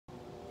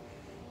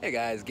Hey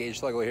guys, Gage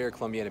Schlegel here,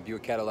 Columbiana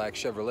Buick Cadillac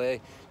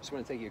Chevrolet. Just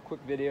want to take you a quick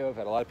video. I've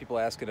had a lot of people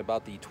asking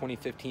about the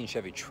 2015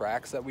 Chevy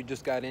Trax that we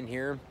just got in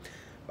here.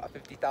 About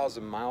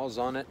 50,000 miles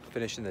on it,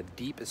 finished in the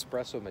deep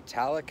espresso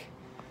metallic.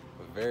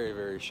 A very,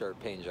 very sharp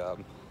paint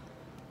job.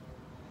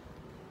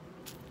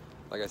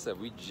 Like I said,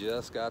 we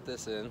just got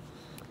this in.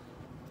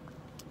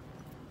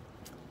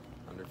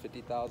 Under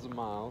 50,000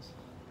 miles.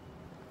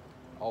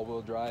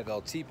 All-wheel drive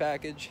LT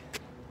package.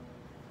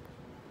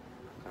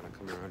 Kind of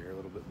come around here a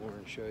little bit more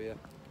and show you.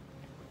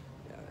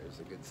 Yeah, there's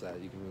a good side.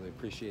 You can really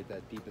appreciate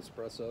that deep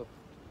espresso.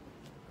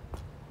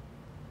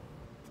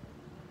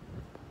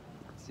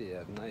 See, you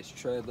have nice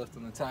tread left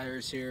on the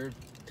tires here.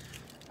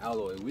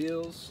 Alloy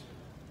wheels.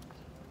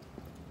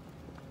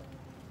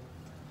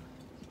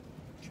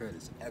 Tread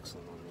is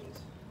excellent on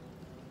these.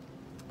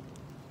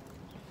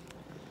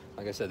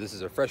 Like I said, this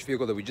is a fresh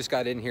vehicle that we just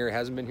got in here. It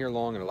hasn't been here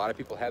long, and a lot of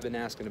people have been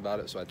asking about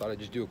it, so I thought I'd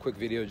just do a quick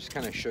video, just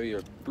kind of show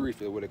you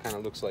briefly what it kind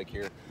of looks like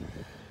here.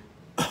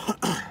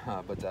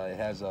 It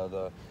has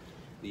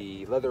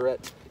the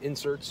leatherette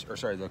inserts, or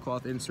sorry, the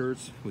cloth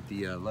inserts with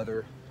the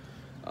leather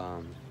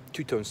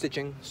two-tone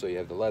stitching. So you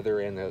have the leather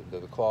and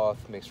the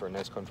cloth, makes for a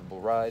nice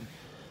comfortable ride.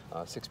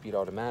 6-speed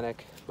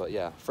automatic. But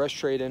yeah, fresh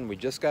trade-in. We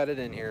just got it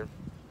in here.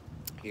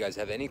 If you guys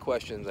have any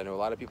questions, I know a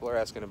lot of people are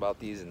asking about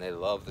these and they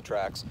love the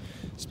Trax,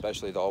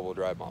 especially the all-wheel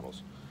drive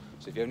models.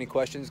 So if you have any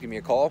questions, give me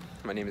a call.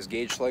 My name is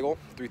Gage Schlegel,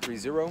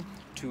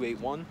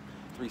 330-281-3756.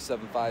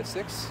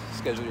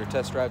 Schedule your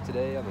test drive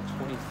today on the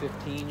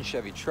 2015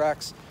 Chevy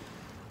Trax.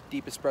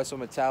 Deep espresso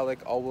metallic,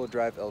 all-wheel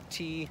drive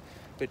LT,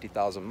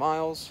 50,000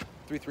 miles,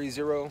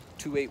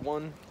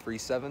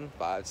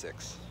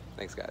 330-281-3756.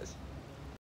 Thanks, guys.